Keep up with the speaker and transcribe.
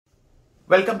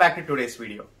Welcome back to today's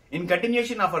video. In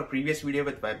continuation of our previous video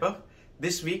with Vaibhav,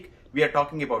 this week we are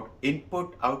talking about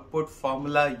input, output,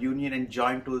 formula, union and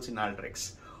join tools in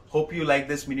Alteryx. Hope you like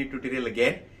this mini tutorial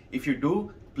again. If you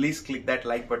do, please click that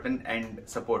like button and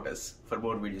support us for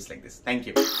more videos like this. Thank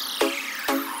you.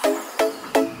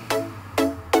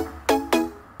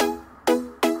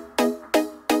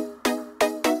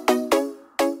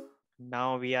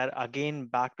 Now we are again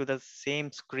back to the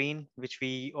same screen which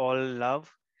we all love,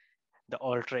 the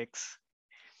Alteryx.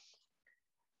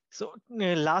 So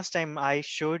last time I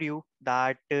showed you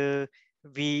that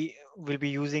we will be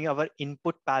using our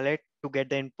input palette to get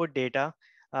the input data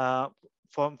uh,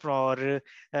 for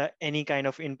any kind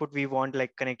of input we want,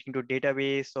 like connecting to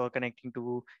database or connecting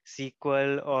to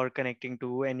SQL or connecting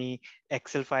to any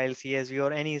Excel file, CSV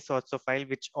or any sorts of file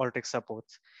which Alteryx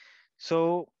supports.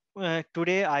 So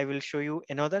today I will show you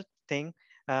another thing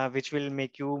which will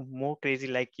make you more crazy,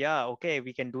 like, yeah, okay,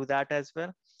 we can do that as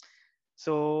well.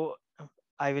 So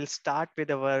I will start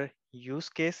with our use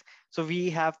case. So we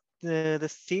have the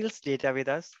sales data with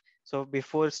us. So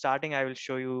before starting, I will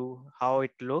show you how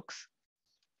it looks.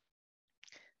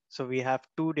 So we have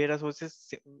two data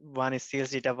sources. One is sales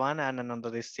data 1 and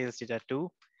another is sales data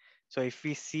 2. So if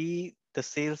we see the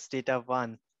sales data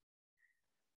 1,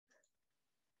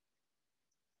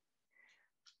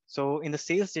 so in the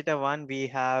sales data 1, we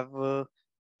have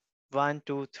 1,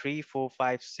 2, 3, 4,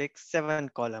 5, 6, 7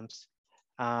 columns.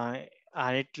 And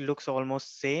it looks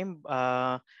almost same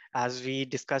as we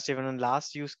discussed even in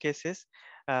last use cases.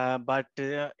 But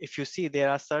if you see, there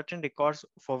are certain records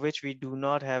for which we do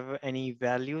not have any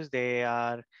values. They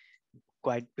are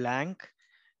quite blank.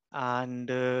 And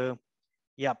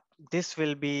yeah, this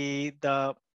will be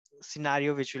the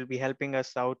scenario which will be helping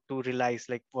us out to realize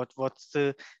like what's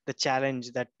the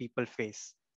challenge that people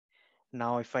face.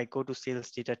 Now, if I go to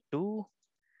sales data 2,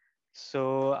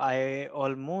 so I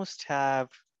almost have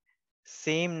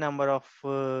same number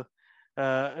of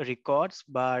records,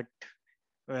 but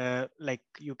like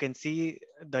you can see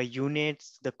the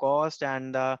units, the cost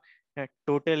and the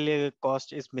total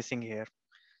cost is missing here.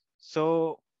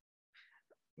 So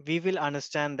we will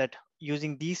understand that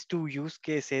using these two use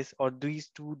cases or these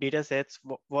two data sets,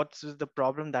 what's the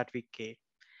problem that we get.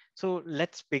 So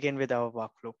let's begin with our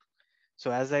workflow.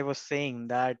 So as I was saying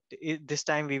that this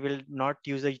time we will not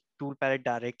use a tool palette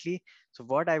directly. So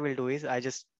what I will do is I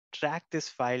just drag this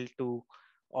file to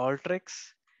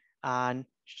Alteryx and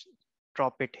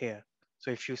drop it here.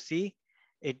 So if you see,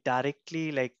 it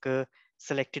directly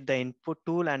selected the input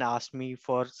tool and asked me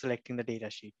for selecting the data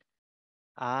sheet,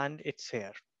 and it's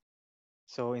here.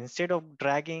 So instead of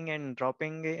dragging and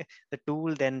dropping the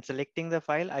tool, then selecting the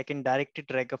file, I can directly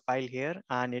drag a file here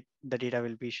and the data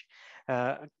will be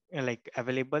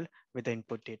available with the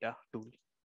input data tool.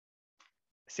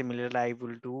 Similarly, I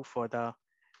will do for the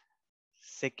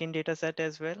second data set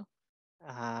as well.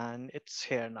 And it's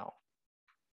here now.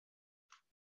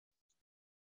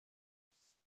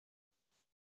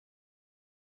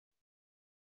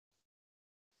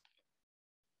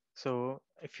 So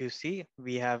if you see,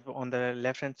 we have on the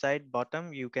left hand side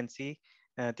bottom, you can see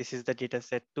this is the data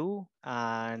set 2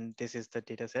 and this is the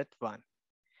data set 1.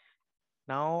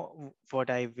 Now, what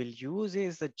I will use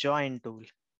is the join tool,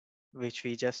 which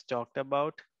we just talked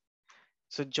about.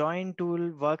 So join tool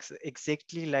works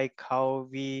exactly like how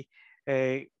we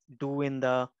do in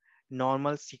the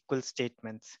normal SQL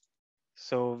statements.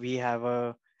 So we have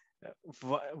a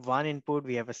one input,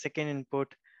 we have a second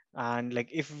input, and like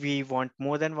if we want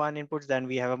more than one inputs, then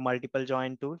we have a multiple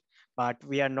join tool. But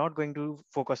we are not going to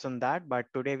focus on that. But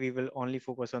today we will only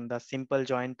focus on the simple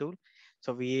join tool.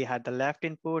 So we had the left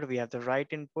input, we have the right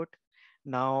input.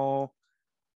 Now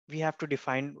we have to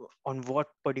define on what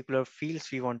particular fields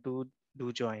we want to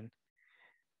do join.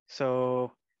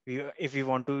 So if we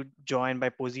want to join by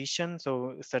position,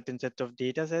 so certain set of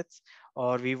data sets,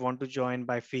 or we want to join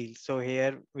by field. So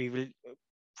here we will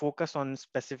focus on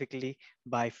specifically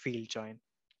by field join.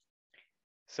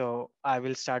 So I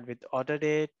will start with order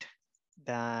date,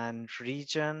 then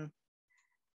region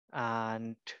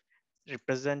and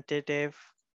representative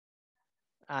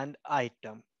and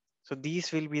item. So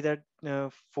these will be the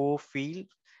 4 fields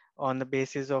on the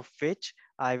basis of which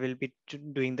I will be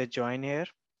doing the join here.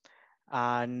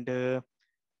 And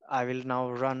I will now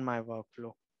run my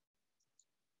workflow.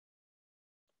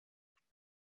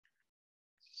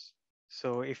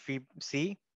 So if we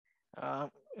see,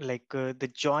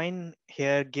 the join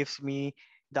here gives me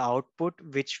the output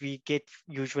which we get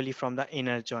usually from the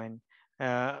inner join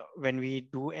when we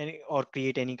do any or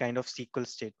create any kind of SQL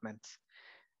statements.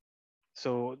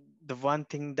 So the one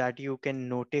thing that you can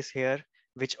notice here,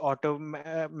 which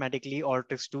automatically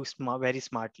Alteryx do very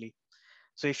smartly.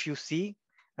 So if you see,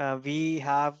 we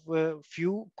have a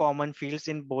few common fields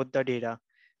in both the data.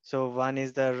 So one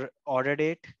is the order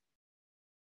date,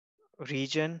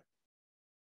 region,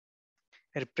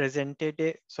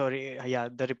 representative, sorry, yeah,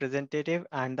 the representative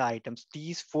and the items.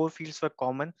 These four fields were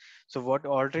common. So what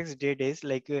Alteryx did is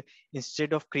like,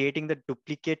 instead of creating the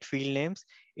duplicate field names,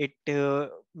 it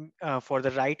for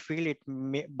the right field, it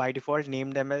by default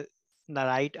named them as the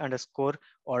right underscore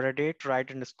order date, right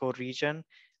underscore region,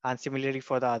 and similarly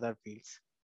for the other fields.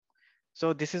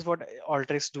 So this is what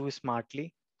Alteryx do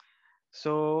smartly.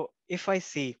 So if I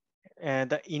see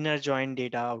the inner join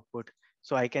data output,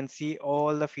 so I can see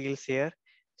all the fields here.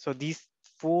 So these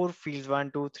four fields,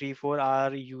 1, 2, 3, 4,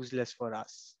 are useless for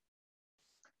us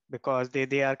because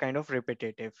they are kind of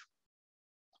repetitive.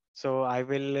 So I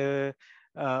will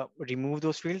remove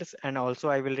those fields, and also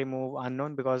I will remove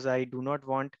unknown because I do not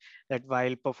want that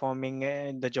while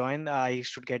performing the join, I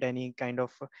should get any kind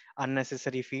of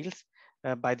unnecessary fields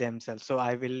by themselves. So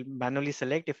I will manually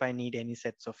select if I need any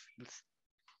sets of fields.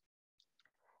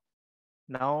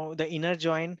 Now the inner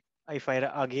join, if I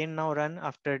again now run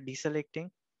after deselecting,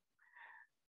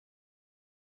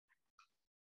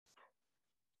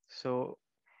 so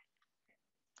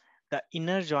the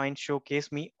inner join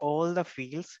showcase me all the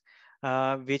fields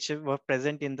which were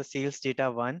present in the sales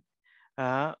data one,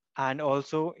 and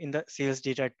also in the sales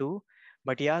data two.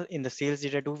 But yeah, in the sales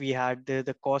data two, we had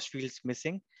the cost fields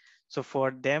missing. So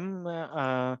for them,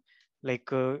 we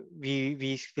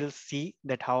will see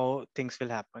that how things will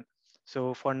happen.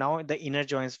 So for now, the inner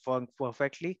joins work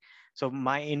perfectly. So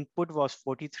my input was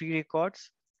 43 records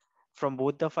from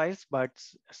both the files, but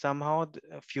somehow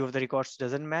a few of the records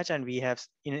doesn't match, and we have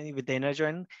with the inner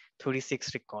join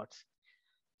 36 records.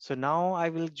 So now I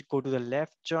will go to the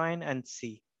left join and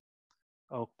see.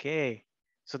 Okay,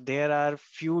 so there are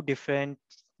few different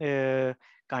uh,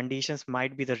 conditions,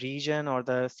 might be the region or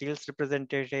the sales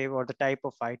representative or the type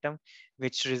of item,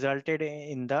 which resulted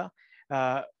in the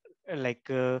uh, like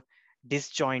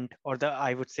disjoint, or the,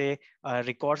 I would say,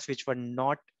 records which were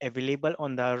not available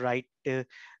on the right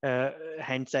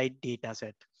hand side data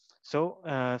set.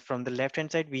 So from the left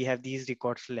hand side, we have these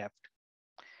records left.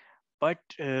 But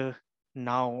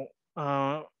now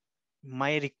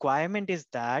my requirement is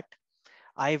that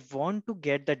I want to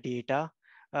get the data,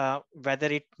 whether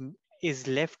it is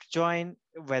left join,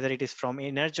 whether it is from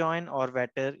inner join, or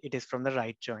whether it is from the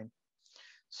right join.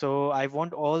 So I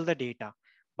want all the data,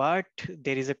 but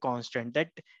there is a constraint that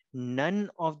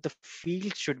none of the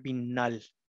fields should be null.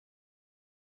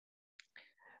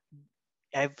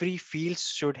 Every field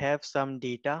should have some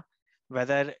data,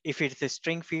 whether if it's a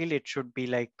string field, it should be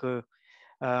like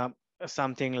uh,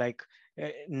 something like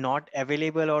not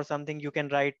available or something. You can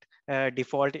write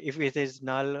default if it is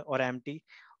null or empty,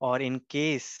 or in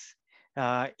case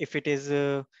if it is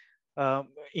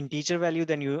integer value,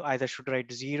 then you either should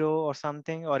write 0 or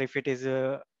something, or if it is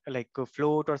like a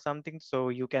float or something, so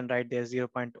you can write there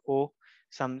 0.0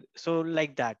 some, so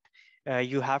like that.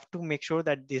 You have to make sure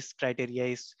that this criteria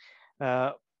is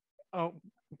uh, uh,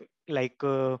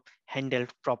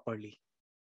 handled properly.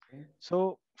 Okay.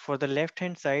 So for the left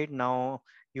hand side, now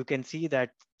you can see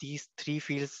that these three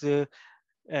fields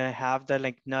have the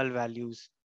like null values,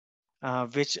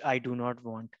 which I do not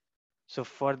want. So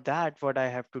for that, what I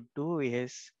have to do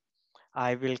is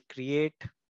I will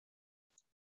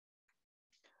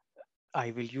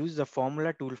use the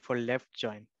formula tool for left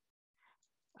join.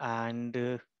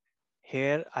 And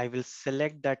here I will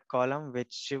select that column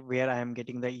where I am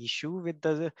getting the issue with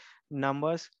the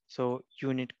numbers. So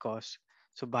unit cost.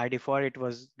 So by default, it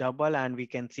was double, and we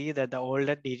can see that the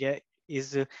older data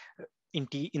is in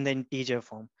the integer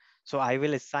form. So I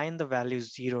will assign the value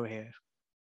 0 here.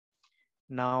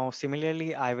 Now,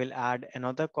 similarly, I will add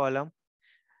another column.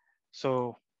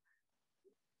 So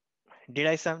did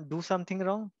I do something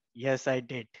wrong? Yes, I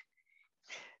did.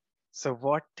 So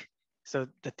what? So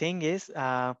the thing is,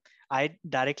 I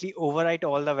directly overwrite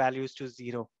all the values to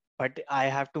 0, but I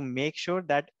have to make sure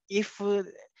that if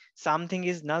something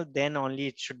is null, then only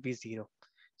it should be 0.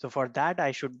 So for that,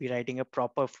 I should be writing a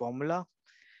proper formula.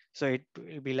 So it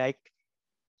will be like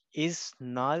is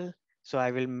null. So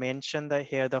I will mention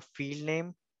here the field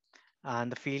name,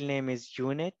 and the field name is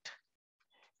unit.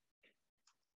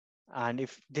 And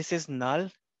if this is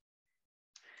null,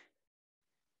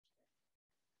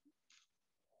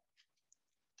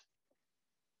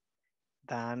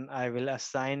 then I will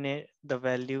assign it the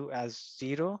value as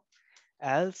 0.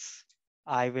 Else,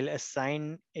 I will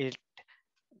assign it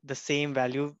the same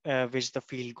value which the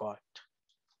field got.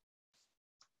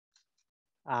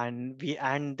 And we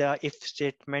end the if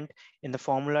statement in the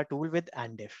formula tool with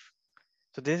and if.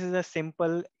 So this is a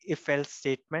simple if-else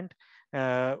statement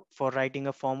for writing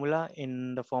a formula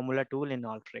in the formula tool in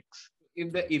Alteryx.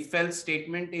 If the if else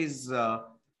statement is uh,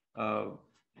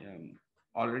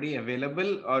 already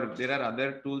available, or there are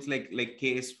other tools like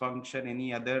case function,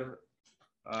 any other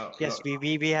Yes,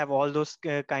 we have all those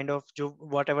kind of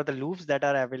whatever the loops that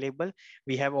are available.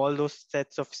 We have all those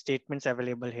sets of statements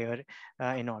available here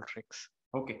in Alteryx.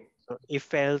 okay. So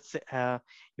if else,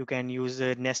 you can use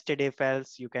nested if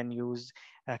else, you can use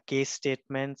case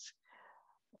statements,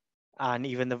 and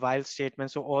even the while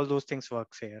statement. So all those things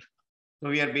works here. So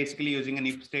we are basically using an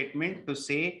if statement to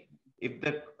say if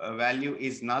the value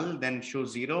is null, then show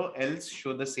zero, else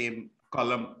show the same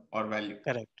column or value.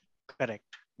 Correct, correct.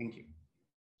 Thank you.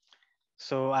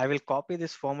 So I will copy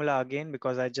this formula again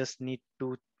because I just need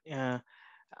to uh,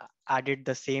 add it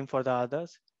the same for the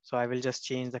others. So I will just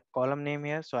change the column name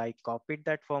here. So I copied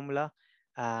that formula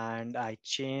and I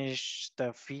changed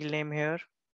the field name here.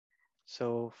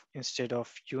 So instead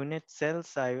of unit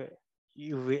cells,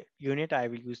 unit, I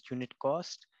will use unit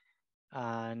cost.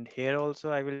 And here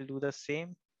also I will do the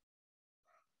same.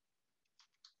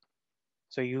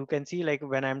 So you can see like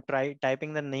when I'm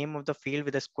typing the name of the field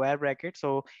with a square bracket,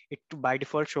 so it by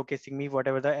default showcasing me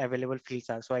whatever the available fields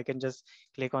are. So I can just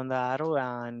click on the arrow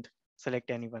and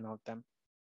select any one of them.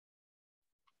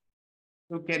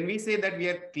 So can we say that we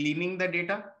are cleaning the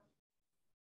data?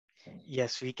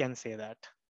 Yes, we can say that.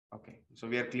 Okay, so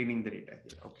we are cleaning the data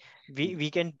here. Okay. We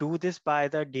can do this by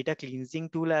the data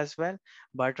cleansing tool as well,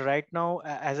 but right now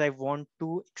as I want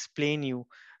to explain you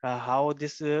how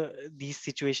these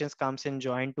situations comes in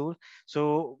join tool,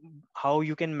 so how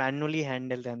you can manually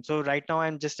handle them. So right now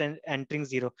I'm just entering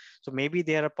 0. So maybe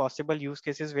there are possible use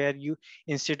cases where you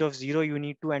instead of 0 you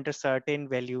need to enter certain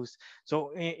values.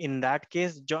 So in that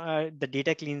case the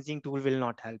data cleansing tool will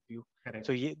not help you. Correct.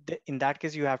 So in that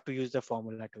case you have to use the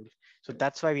formula tool. So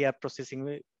that's why we are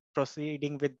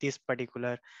proceeding with this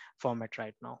particular format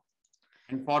right now.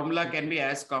 And formula can be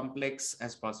as complex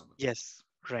as possible. Yes,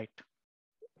 right.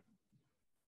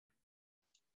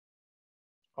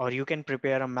 Or you can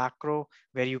prepare a macro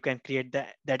where you can create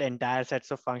that entire sets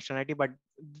of functionality, but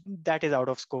that is out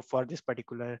of scope for this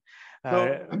particular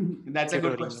So that's a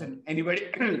good tutorial. question. Anybody,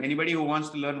 anybody who wants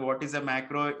to learn what is a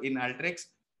macro in Alteryx,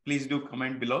 please do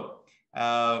comment below.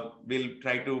 We'll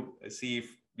try to see if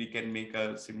we can make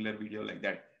a similar video like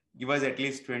that. Give us at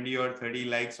least 20 or 30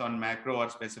 likes on macro or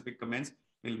specific comments.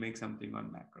 We'll make something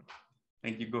on macro.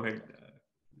 Thank you. Go ahead.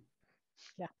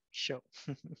 Yeah, sure.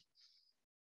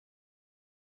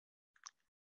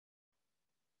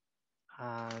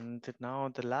 And now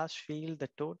the last field, the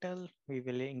total, we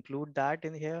will include that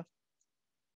in here.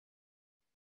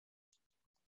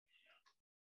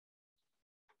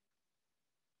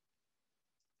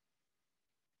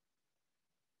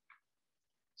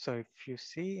 So if you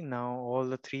see now all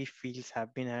the 3 fields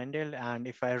have been handled, and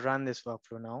if I run this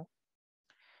workflow now,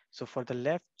 so for the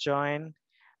left join,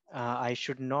 I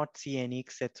should not see any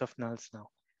sets of nulls now.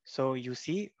 So you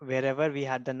see wherever we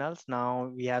had the nulls, now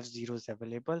we have zeros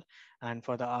available. And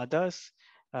for the others,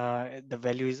 the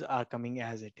values are coming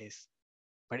as it is.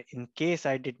 But in case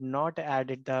I did not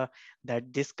added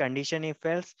that this condition if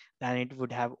else, then it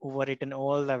would have overwritten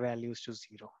all the values to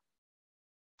 0.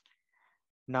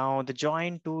 Now the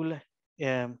join tool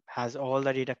has all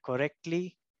the data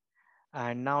correctly.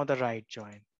 And now the right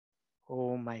join.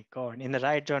 Oh my God. In the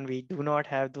right join, we do not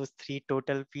have those 3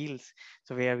 total fields.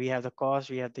 So where we have the cost,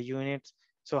 we have the units.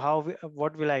 So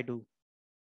what will I do?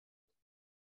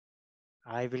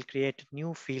 I will create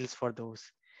new fields for those.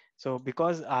 So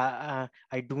because I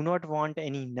do not want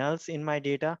any nulls in my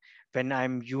data when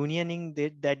I'm unioning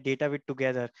that data with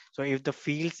together. So if the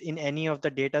fields in any of the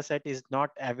data set is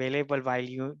not available while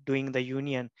you doing the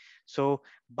union, so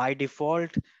by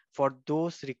default for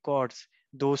those records,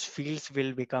 those fields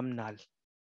will become null.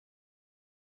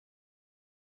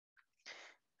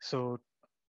 So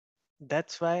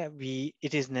that's why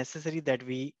it is necessary that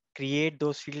we create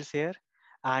those fields here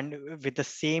and with the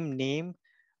same name,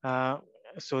 uh,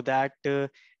 so that the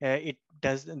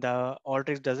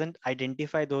Alteryx doesn't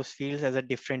identify those fields as a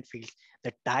different fields.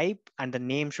 The type and the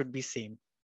name should be same.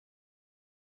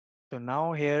 So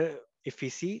now here, if we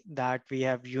see that we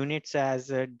have units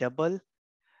as a double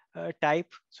type,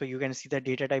 so you can see the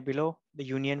data type below. The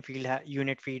unit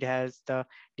field has the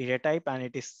data type and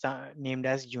it is named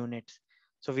as units.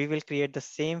 So we will create the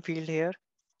same field here,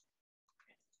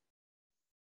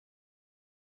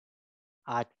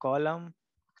 add column,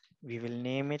 we will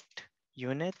name it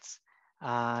units,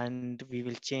 and we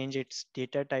will change its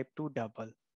data type to double.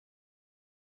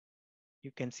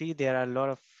 You can see there are a lot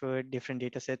of different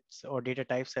data sets or data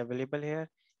types available here.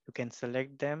 You can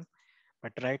select them,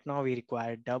 But right now we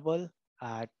require double.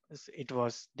 It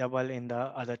was double in the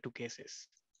other two cases.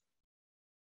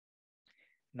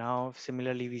 Now,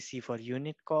 similarly, we see for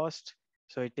unit cost.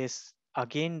 So it is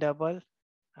again double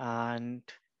and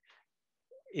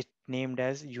it named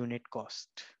as unit cost.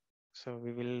 So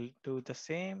we will do the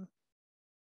same.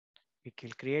 We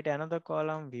will create another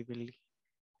column. We will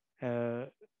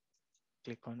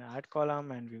click on add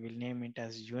column and we will name it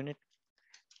as unit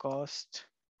cost,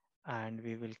 and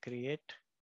we will create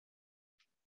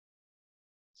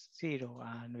 0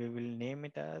 and we will name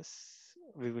it as,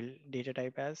 we will data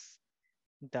type as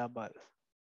double.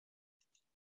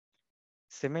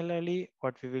 Similarly,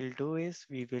 what we will do is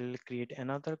we will create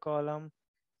another column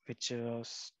which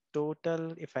is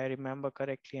total, if I remember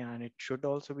correctly, and it should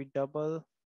also be double.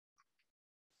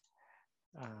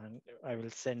 And I will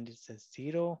send it as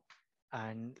 0.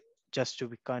 And just to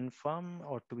be confirm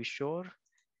or to be sure,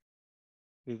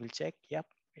 we will check, yep,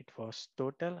 it was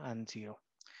total and 0.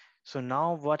 So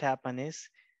now what happen is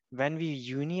when we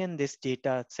union this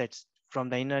data sets from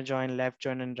the inner join, left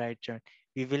join and right join,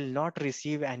 we will not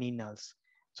receive any nulls.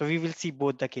 So we will see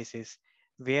both the cases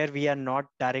where we are not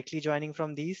directly joining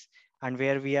from these and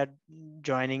where we are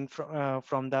joining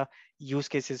from the use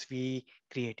cases we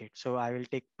created. So I will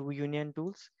take two union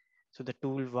tools. So the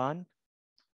tool one,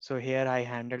 so here I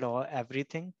handled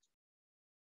everything.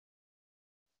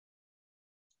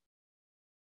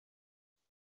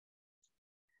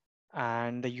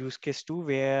 And the use case two,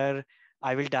 where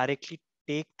I will directly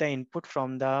take the input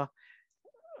from the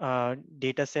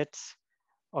data sets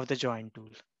of the join tool,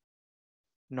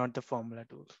 not the formula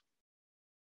tool.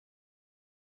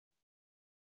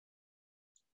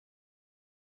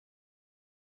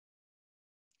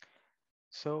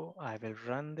 So I will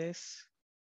run this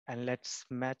and let's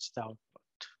match the output.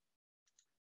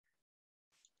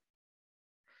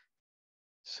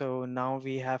 So now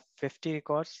we have 50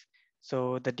 records.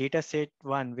 So the data set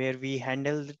one, where we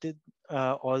handled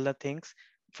all the things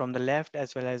from the left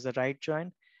as well as the right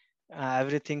join,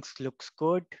 everything looks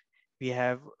good. We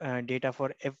have data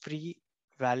for every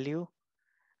value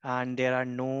and there are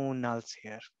no nulls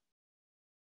here.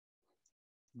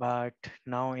 But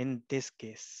now in this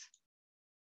case,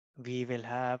 we will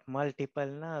have multiple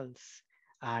nulls.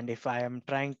 And if I am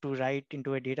trying to write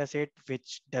into a data set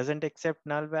which doesn't accept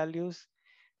null values,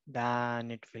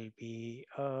 then it will be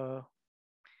a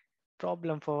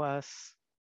problem for us.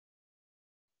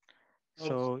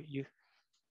 So you,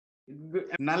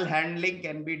 Null handling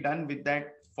can be done with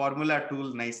that formula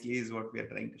tool nicely is what we are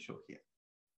trying to show here.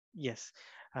 yes,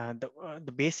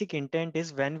 the basic intent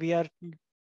is when we are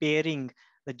pairing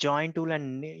the join tool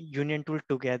and union tool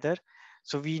together.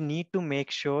 So we need to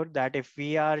make sure that if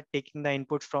we are taking the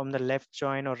inputs from the left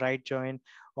join or right join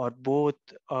or both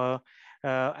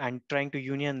and trying to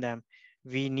union them,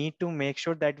 we need to make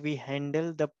sure that we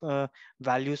handle the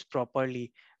values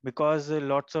properly, because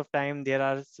lots of time there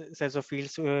are sets of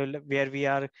fields where we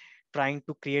are trying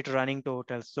to create running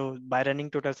totals. So by running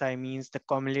totals, I means the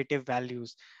cumulative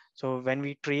values. So when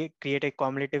we create a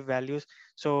cumulative values,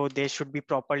 so they should be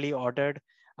properly ordered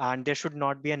and there should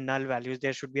not be a null values,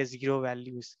 there should be a zero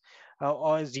values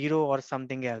or zero or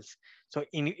something else. So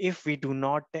if we do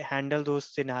not handle those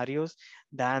scenarios,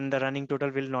 then the running total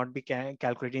will not be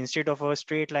calculated. Instead of a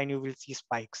straight line, you will see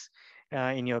spikes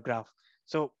in your graph.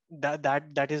 So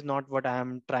that is not what I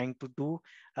am trying to do.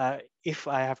 If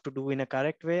I have to do in a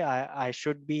correct way, I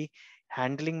should be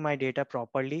handling my data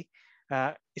properly,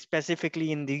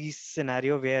 specifically in these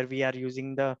scenario where we are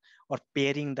using the or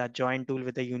pairing the join tool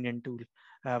with the union tool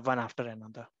one after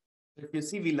another. If you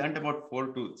see, we learned about 4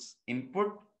 tools: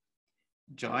 input,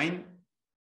 join,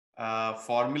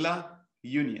 formula,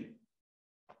 union.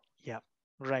 Yeah,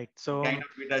 right. So Kind of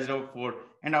we touched out 4.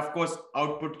 And of course,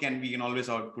 output we can always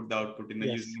output the output in the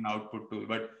yes, using an output tool.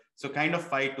 But so kind of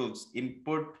 5 tools: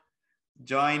 input,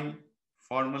 join,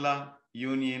 formula,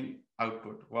 union,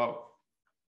 output. Wow.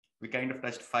 We kind of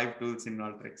touched 5 tools in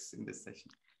Alteryx in this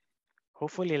session.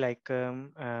 hopefully like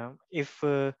if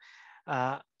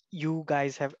uh, you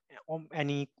guys have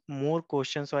any more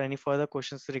questions or any further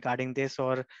questions regarding this,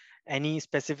 or any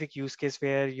specific use case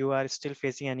where you are still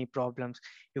facing any problems,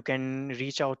 you can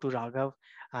reach out to Raghav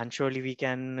and surely we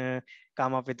can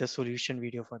come up with a solution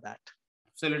video for that.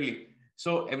 Absolutely.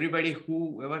 So everybody,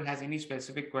 whoever has any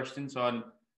specific questions on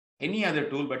any other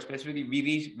tool, but specifically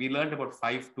we learned about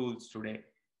 5 tools today: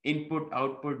 input,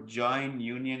 output, join,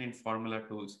 union, and formula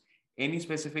tools. Any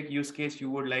specific use case you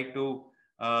would like to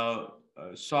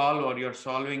solve, or you're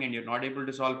solving and you're not able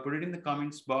to solve, put it in the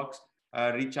comments box.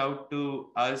 Reach out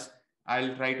to us.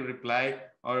 I'll try to reply,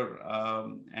 or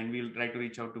and we'll try to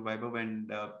reach out to Vaibhav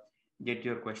and get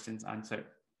your questions answered.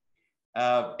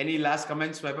 Any last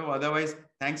comments, Vaibhav? Otherwise,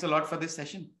 thanks a lot for this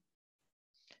session.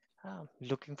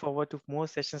 Looking forward to more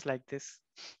sessions like this.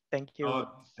 Thank you. Oh,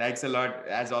 thanks a lot.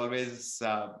 As always,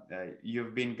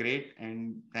 you've been great,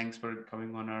 and thanks for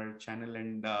coming on our channel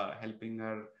and helping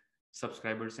our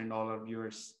subscribers and all our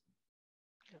viewers.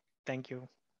 Thank you.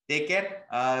 Take care.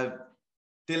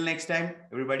 Till next time,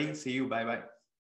 everybody. See you. Bye bye.